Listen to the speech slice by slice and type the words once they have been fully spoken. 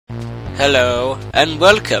Hello, and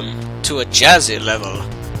welcome to a jazzy level.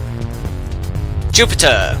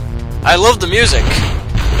 Jupiter, I love the music.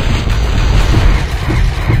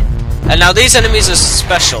 And now these enemies are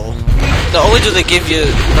special. Not only do they give you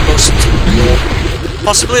the most,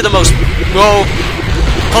 possibly the most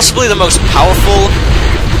powerful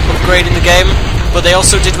upgrade in the game, but they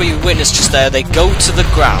also did what you witnessed just there. They go to the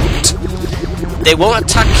ground. They won't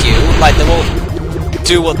attack you, like they won't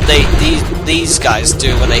do what these guys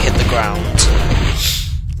do when they hit the ground.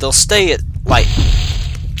 They'll stay at, like,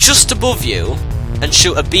 just above you and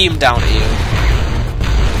shoot a beam down at you.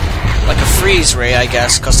 Like a freeze ray, I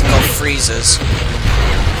guess, because they're called freezers.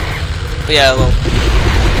 But yeah,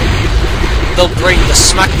 they'll bring the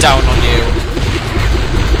smackdown on you.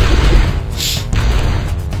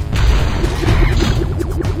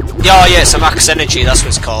 Yeah, yeah, it's a max energy, that's what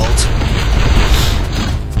it's called.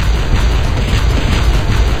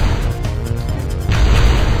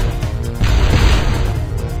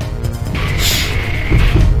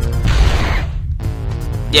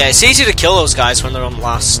 Yeah, it's easy to kill those guys when they're on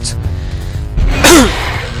last.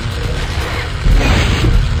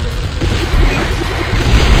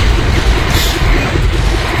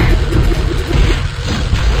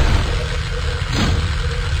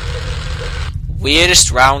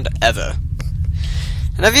 Weirdest round ever.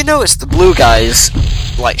 And have you noticed the blue guys'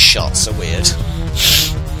 like shots are weird?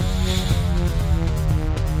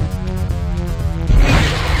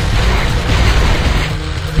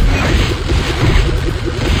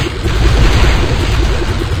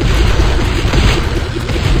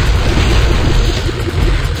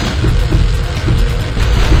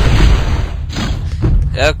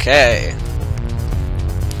 Okay.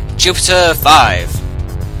 Jupiter 5.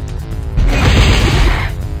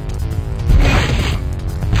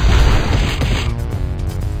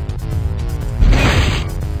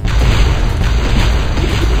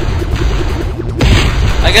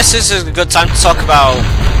 I guess this is a good time to talk about,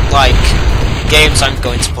 like, games I'm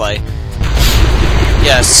going to play.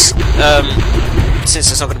 Yes, since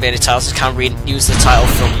there's not going to be any titles, I can't reuse the title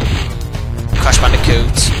from Crash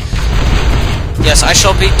Bandicoot. Yes, I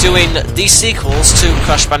shall be doing the sequels to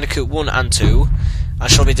Crash Bandicoot 1 and 2. I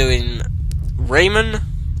shall be doing Rayman,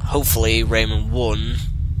 hopefully Rayman 1,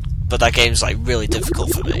 but that game's like really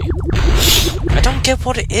difficult for me. I don't get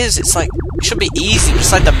what it is, it's like, it should be easy, but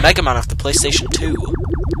it's like the Mega Man after PlayStation 2.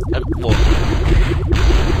 And 1.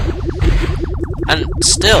 And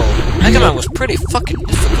still, Mega Man was pretty fucking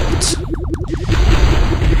difficult.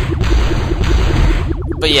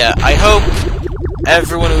 But yeah, I hope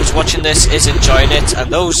everyone who's watching this is enjoying it,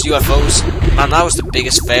 and those UFOs, man, that was the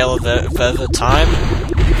biggest fail of the time.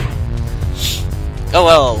 Oh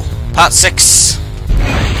well, part 6.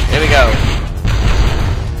 Here we go.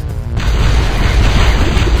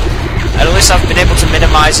 At least I've been able to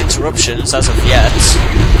minimize interruptions as of yet.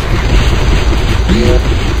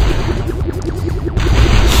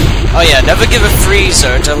 Oh yeah, never give a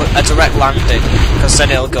freezer a direct landing, because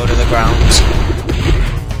then it'll go to the ground.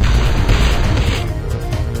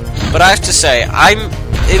 But I have to say, I'm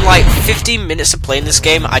in like 15 minutes of playing this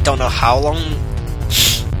game. I don't know how long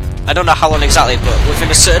exactly, but within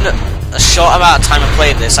a short amount of time of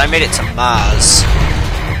playing this, I made it to Mars.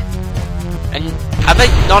 And I bet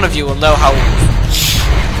none of you will know how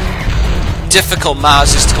difficult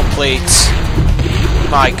Mars is to complete.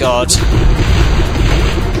 My god.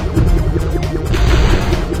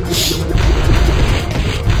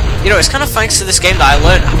 You know, it's kind of thanks to this game that I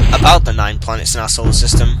learned about the 9 planets in our solar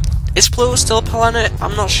system. Is Pluto still a planet?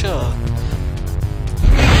 I'm not sure.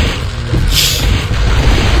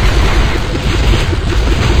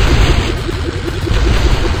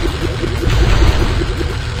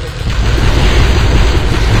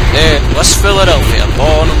 In West Philadelphia,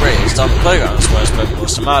 born and raised on the playgrounds where I spent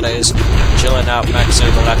most of my days, chilling out,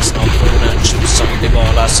 maxing, relaxing on food and shooting Sunday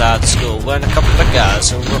ball outside school, when a couple of guys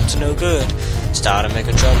who were up to no good started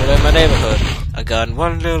making trouble in my neighborhood. I got in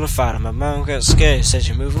one little fight and my mom got scared, said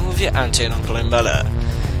you're moving with your auntie and uncle in Bella.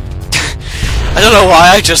 I don't know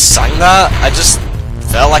why I just sang that, I just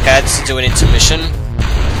felt like I had to do an intermission.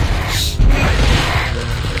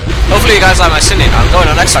 Hopefully you guys like my singing. I'm going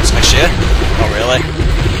on X Factor next year. Not really.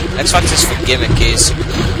 X Factor's for gimmickies.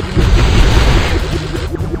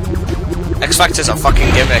 X Factor's a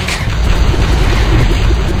fucking gimmick.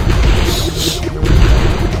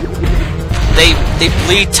 They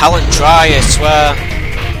bleed talent dry, I swear.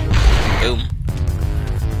 Boom.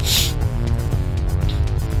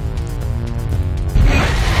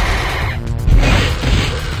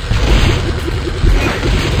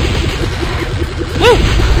 Woo!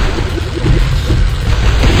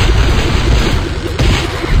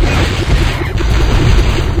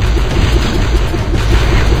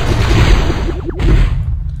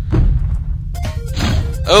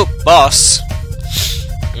 boss.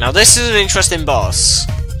 Now this is an interesting boss.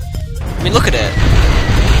 I mean, look at it.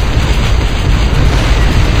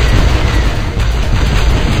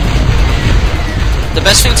 The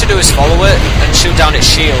best thing to do is follow it and shoot down its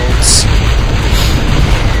shields.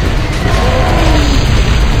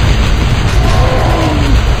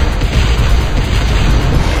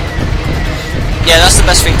 Yeah, that's the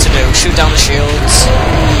best thing to do. Shoot down the shields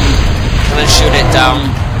and then shoot it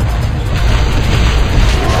down.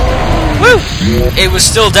 Woo! It was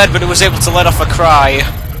still dead, but it was able to let off a cry.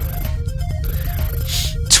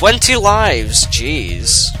 20 lives,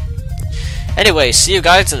 jeez. Anyway, see you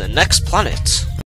guys in the next planet.